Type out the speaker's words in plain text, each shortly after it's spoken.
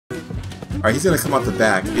Alright, he's gonna come out the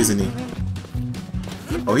back, isn't he?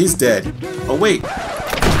 Oh, he's dead. Oh, wait.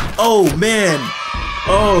 Oh, man.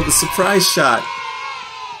 Oh, the surprise shot.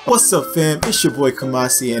 What's up, fam? It's your boy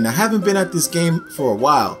Kamasi, and I haven't been at this game for a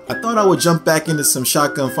while. I thought I would jump back into some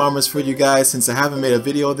shotgun farmers for you guys since I haven't made a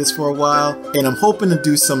video of this for a while, and I'm hoping to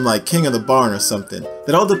do some like King of the Barn or something.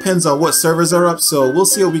 That all depends on what servers are up, so we'll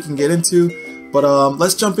see what we can get into, but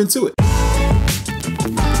let's jump into it.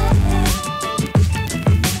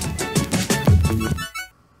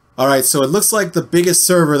 Alright, so it looks like the biggest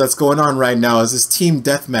server that's going on right now is this Team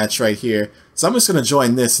Deathmatch right here. So I'm just gonna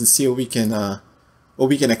join this and see what we can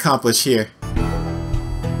accomplish here.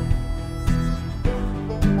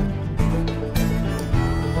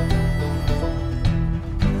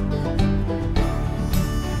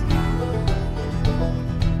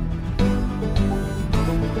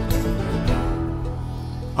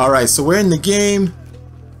 Alright, so we're in the game,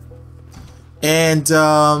 and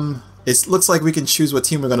it looks like we can choose what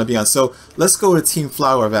team we're going to be on. So let's go to Team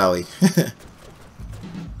Flower Valley.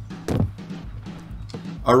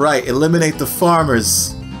 Alright, eliminate the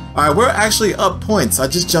farmers. Alright, we're actually up points. I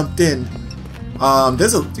just jumped in. You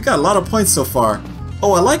got a lot of points so far.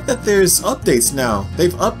 Oh, I like that there's updates now.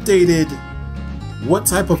 They've updated what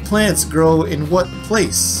type of plants grow in what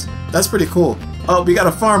place. That's pretty cool. Oh, we got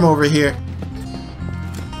a farm over here.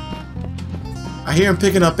 I hear him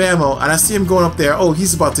picking up ammo, and I see him going up there. Oh,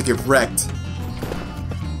 he's about to get wrecked.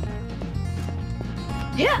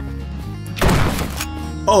 Yeah.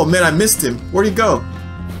 Oh man, I missed him. Where'd he go?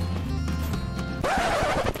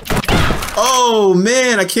 Oh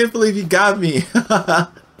man, I can't believe he got me.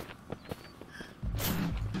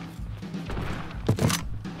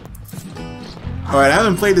 Alright, I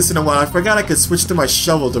haven't played this in a while. I forgot I could switch to my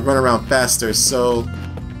shovel to run around faster, so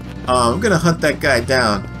I'm gonna hunt that guy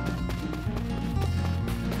down.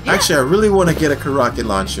 Actually, I really want to get a rocket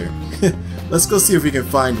launcher. Let's go see if we can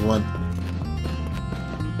find one.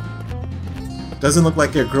 Doesn't look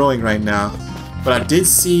like they're growing right now, but I did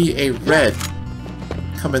see a red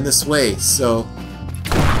coming this way, so...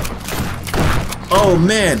 Oh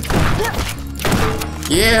man!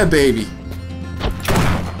 Yeah, baby!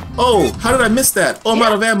 Oh, how did I miss that? Oh, I'm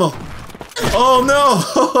out of ammo! Oh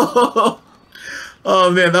no!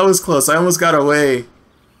 Oh man, that was close. I almost got away.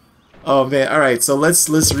 Oh man, alright, so let's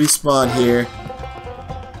respawn here.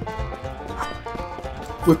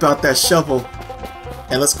 Whip out that shovel.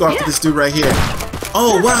 And let's go after this dude right here.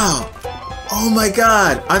 Oh wow! Oh my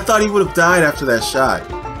god! I thought he would have died after that shot.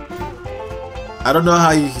 I don't know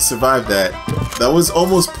how he survived that. That was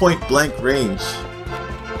almost point blank range.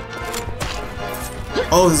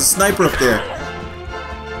 Oh, there's a sniper up there.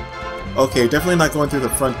 Okay, definitely not going through the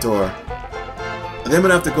front door. And then I'm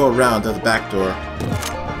gonna have to go around to the back door.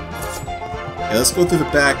 Yeah, let's go through the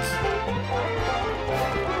back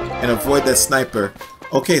and avoid that sniper.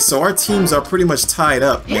 Okay, so our teams are pretty much tied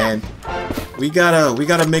up, man. We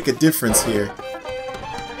gotta make a difference here.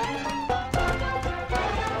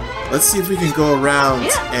 Let's see if we can go around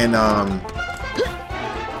and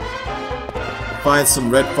find some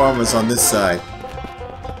red farmers on this side.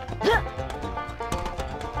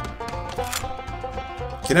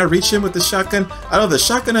 Can I reach him with the shotgun? I don't know, the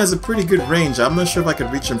shotgun has a pretty good range. I'm not sure if I can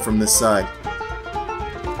reach him from this side.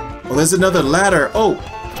 Oh, there's another ladder. Oh,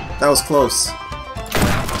 that was close.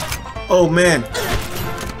 Oh, man.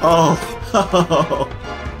 Oh.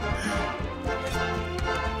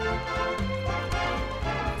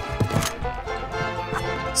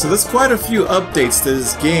 So there's quite a few updates to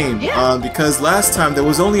this game, because last time there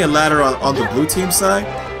was only a ladder on the blue team side,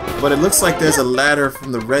 but it looks like there's a ladder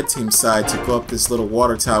from the red team side to go up this little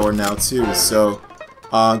water tower now too, so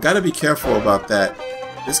gotta be careful about that.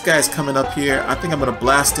 This guy's coming up here. I think I'm gonna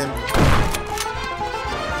blast him.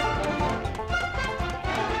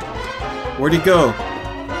 Where'd he go?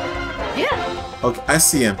 Yeah. Okay, I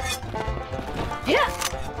see him. Yeah.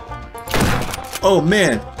 Oh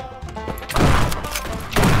man.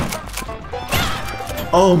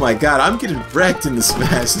 Oh my god, I'm getting wrecked in the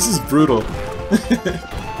smash. This is brutal.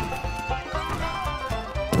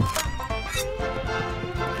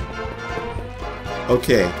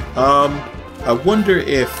 Okay, I wonder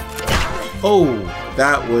if... Oh,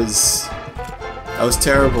 that was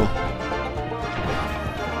terrible.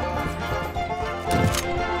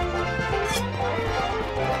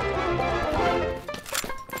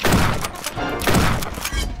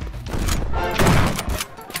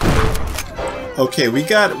 Okay, we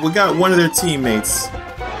got one of their teammates.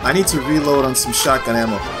 I need to reload on some shotgun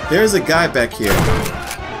ammo. There's a guy back here.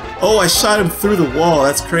 Oh, I shot him through the wall.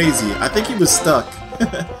 That's crazy. I think he was stuck.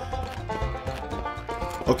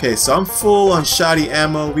 Okay, so I'm full on shoddy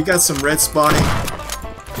ammo. We got some red spawning.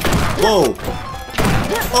 Whoa!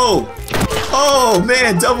 Oh! Oh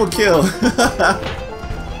man, double kill!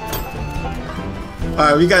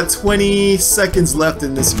 Alright, we got 20 seconds left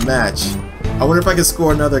in this match. I wonder if I can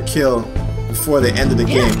score another kill before the end of the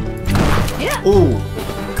game. Ooh,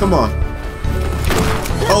 come on.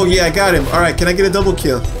 Oh yeah, I got him. Alright, can I get a double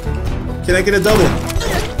kill? Can I get a double?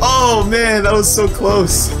 Oh man, that was so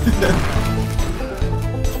close.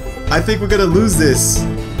 I think we're gonna lose this.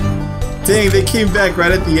 Dang, they came back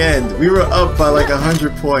right at the end. We were up by like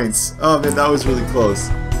 100 points. Oh man, that was really close.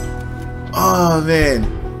 Oh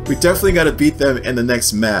man. We definitely gotta beat them in the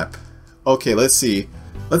next map. Okay, let's see.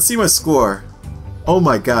 Let's see my score. Oh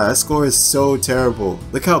my god, that score is so terrible.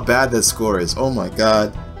 Look how bad that score is. Oh my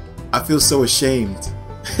god. I feel so ashamed.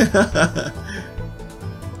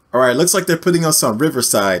 Alright, looks like they're putting us on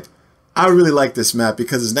Riverside. I really like this map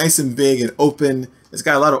because it's nice and big and open. It's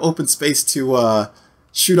got a lot of open space to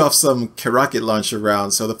shoot off some rocket launcher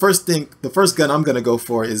rounds. So the first gun I'm gonna go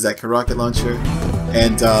for is that rocket launcher.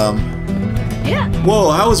 And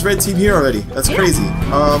whoa, how is red team here already? That's crazy.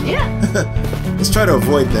 Let's try to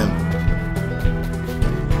avoid them.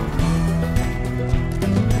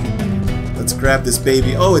 Let's grab this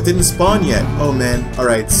baby. Oh, it didn't spawn yet. Oh man.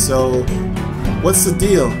 Alright, so what's the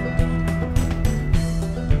deal?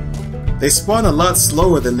 They spawn a lot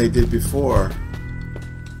slower than they did before.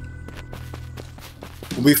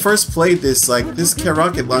 When we first played this, like, this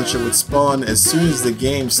rocket launcher would spawn as soon as the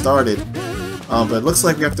game started. But it looks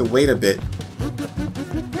like we have to wait a bit.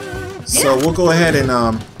 So we'll go ahead and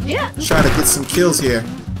try to get some kills here.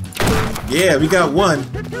 Yeah, we got one.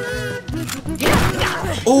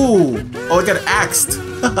 Ooh! Oh, I got axed.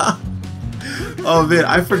 Oh man,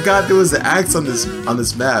 I forgot there was an axe on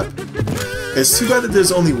this map. It's too bad that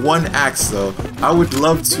there's only one axe though. I would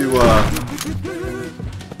love to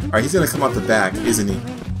Alright, he's gonna come out the back, isn't he?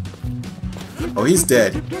 Oh, he's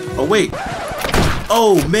dead. Oh wait.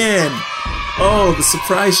 Oh man! Oh, the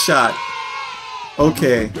surprise shot.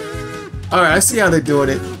 Okay. Alright, I see how they're doing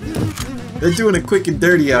it. They're doing it quick and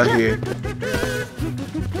dirty out here.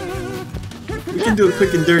 We can do it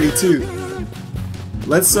quick and dirty too.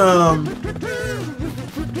 Let's I'm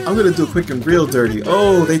gonna do it quick and real dirty.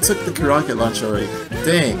 Oh, they took the rocket launcher already.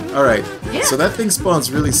 Dang. Alright. So that thing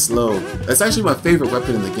spawns really slow. That's actually my favorite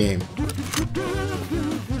weapon in the game.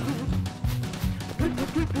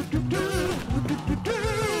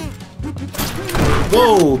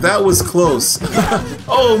 Whoa, that was close.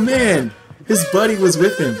 Oh man, his buddy was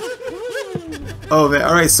with him. Oh man,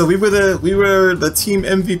 alright, so we were the team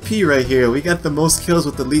MVP right here. We got the most kills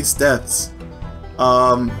with the least deaths.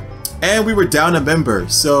 And we were down a member,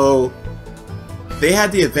 so they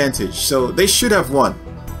had the advantage. So they should have won.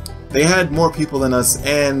 They had more people than us,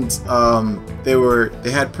 and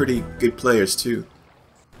they had pretty good players too.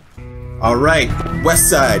 Alright, West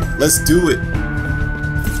Side, let's do it.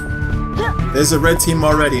 There's a red team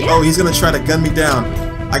already. Oh, he's gonna try to gun me down.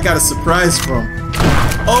 I got a surprise for him.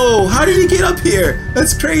 Oh, how did he get up here?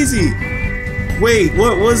 That's crazy. Wait,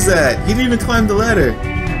 what was that? He didn't even climb the ladder.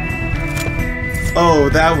 Oh,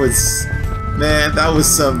 that was... Man, that was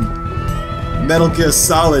some Metal Gear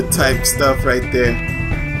Solid type stuff right there.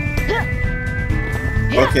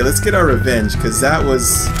 Okay, let's get our revenge, because that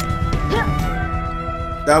was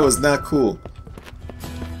not cool.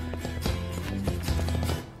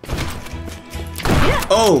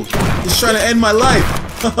 Oh, he's trying to end my life.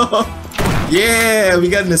 Yeah, we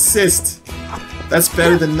got an assist. That's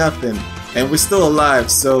better than nothing. And we're still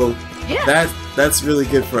alive, so that's really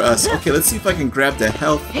good for us. Okay, let's see if I can grab the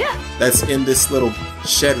health that's in this little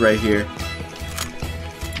shed right here.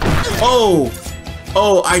 Oh!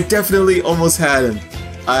 Oh, I definitely almost had him.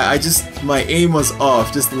 My aim was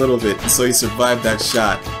off just a little bit, so he survived that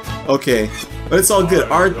shot. Okay, but it's all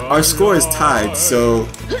good. Our score is tied, so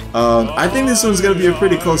I think this one's gonna be a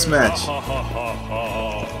pretty close match.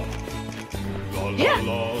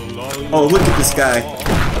 Oh, look at this guy.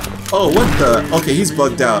 Oh, what the? Okay, he's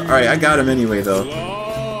bugged out. Alright, I got him anyway, though.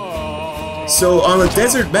 So, on the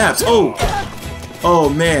desert maps... Oh,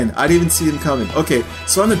 man, I didn't even see him coming. Okay,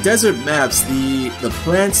 so on the desert maps, the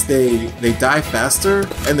plants, they die faster,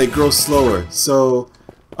 and they grow slower. So,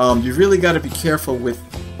 you really gotta be careful with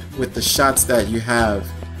the shots that you have.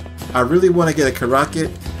 I really want to get a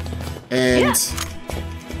rocket, and...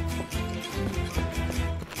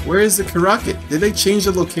 Where is the rocket? Did they change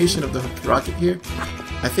the location of the rocket here?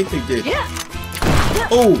 I think they did.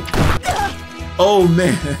 Oh! Oh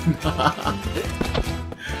man!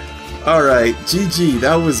 Alright, GG,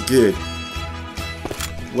 that was good.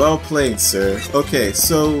 Well played, sir. Okay,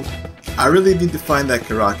 so I really need to find that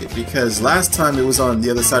rocket because last time it was on the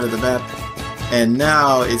other side of the map, and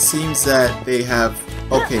now it seems that they have...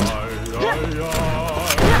 Okay,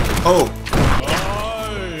 Oh.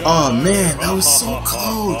 Oh man, that was so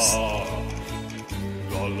close.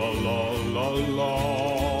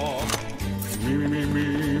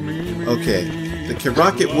 Okay, the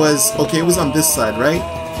Rocket was okay. It was on this side, right?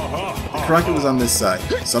 The Rocket was on this side,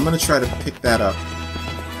 so I'm gonna try to pick that up.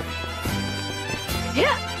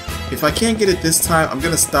 If I can't get it this time, I'm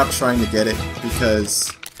gonna stop trying to get it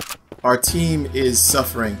because our team is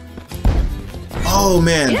suffering. Oh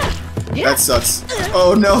man, that sucks.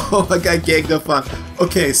 Oh no, I got gagged up on.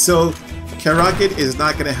 Okay, so Rocket is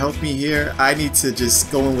not gonna help me here. I need to just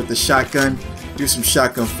go in with the shotgun, do some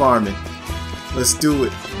shotgun farming. Let's do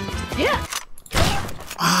it.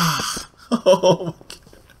 Ah, oh my God.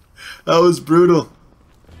 That was brutal.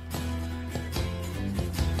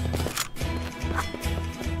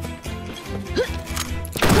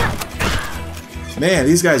 Man,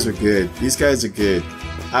 these guys are good. These guys are good.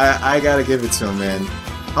 I gotta give it to them, man.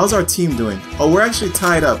 How's our team doing? Oh, we're actually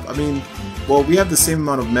tied up. I mean, well, we have the same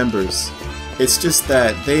amount of members. It's just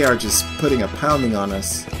that they are just putting a pounding on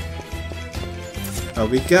us.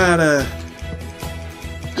 We gotta...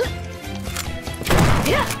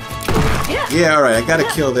 Yeah, alright, I got a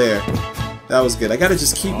kill there. That was good. I gotta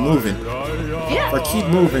just keep moving. If I keep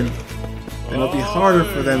moving, then it'll be harder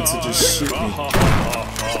for them to just shoot me.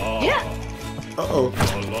 Uh-oh.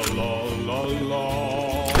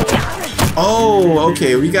 Oh,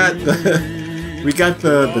 okay, we got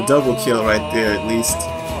the double kill right there at least.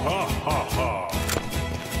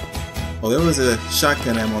 Oh, there was a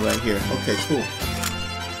shotgun ammo right here. Okay, cool.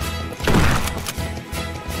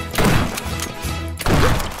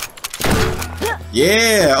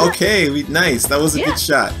 Yeah, okay, nice. That was a good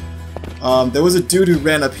shot. There was a dude who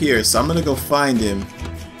ran up here, so I'm gonna go find him.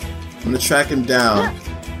 I'm gonna track him down.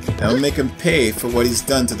 And I'll make him pay for what he's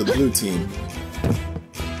done to the blue team.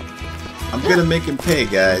 I'm gonna make him pay,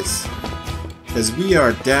 guys. Because we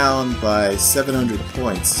are down by 700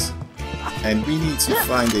 points. And we need to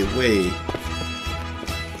find a way.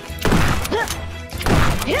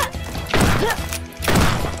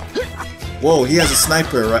 Whoa, he has a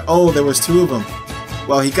sniper, right? Oh, there was two of them.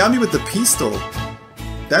 Well, he got me with the pistol.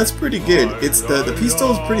 That's pretty good. It's the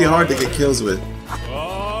pistol is pretty hard to get kills with.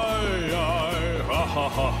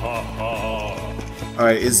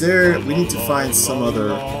 Alright, is there... We need to find some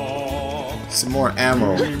more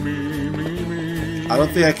ammo. I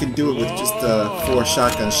don't think I can do it with just 4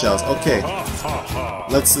 shotgun shells. Okay.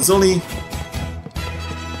 There's only...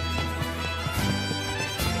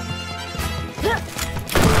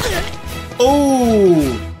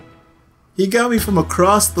 Oh! He got me from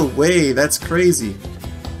across the way. That's crazy.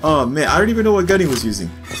 Oh man, I don't even know what gun he was using.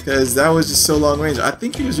 Because that was just so long range. I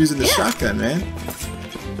think he was using the shotgun, man.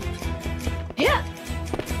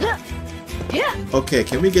 Okay,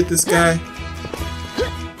 can we get this guy?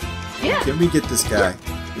 Can we get this guy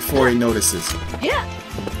before he notices?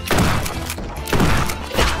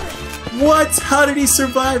 What? How did he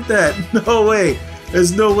survive that? No way.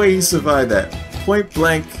 There's no way he survived that. Point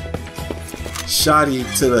blank shot him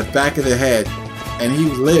to the back of the head and he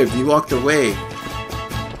lived. He walked away.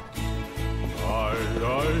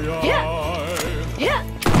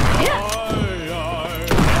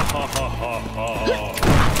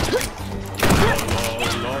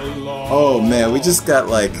 Oh man, we just got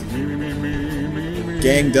like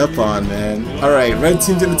ganged up on, man. Alright, red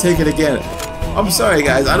team's gonna take it again. I'm sorry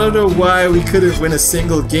guys, I don't know why we couldn't win a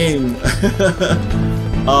single game.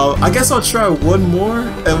 I guess I'll try one more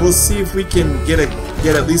and we'll see if we can get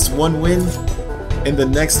at least one win in the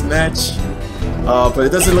next match. But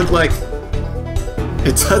it doesn't look like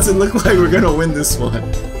we're gonna win this one.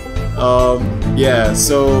 Yeah,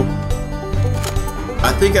 so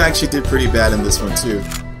I think I actually did pretty bad in this one too.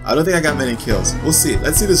 I don't think I got many kills. We'll see.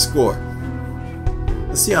 Let's see the score.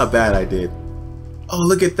 Let's see how bad I did. Oh,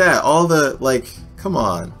 look at that. All the, like, come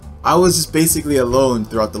on. I was just basically alone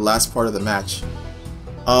throughout the last part of the match.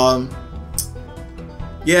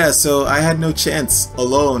 Yeah, so I had no chance.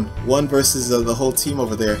 Alone. One versus the whole team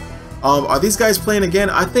over there. Are these guys playing again?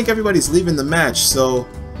 I think everybody's leaving the match, so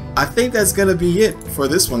I think that's gonna be it for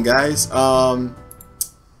this one, guys.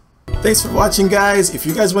 Thanks for watching, guys. If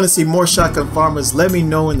you guys want to see more Shotgun Farmers, let me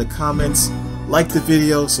know in the comments. Like the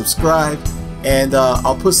video, subscribe, and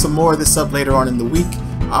I'll put some more of this up later on in the week.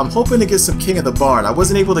 I'm hoping to get some King of the Barn. I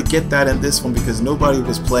wasn't able to get that in this one because nobody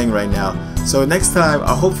was playing right now. So next time,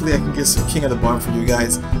 hopefully I can get some King of the Barn for you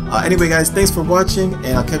guys. Anyway, guys, thanks for watching,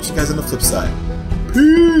 and I'll catch you guys on the flip side.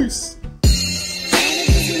 Peace!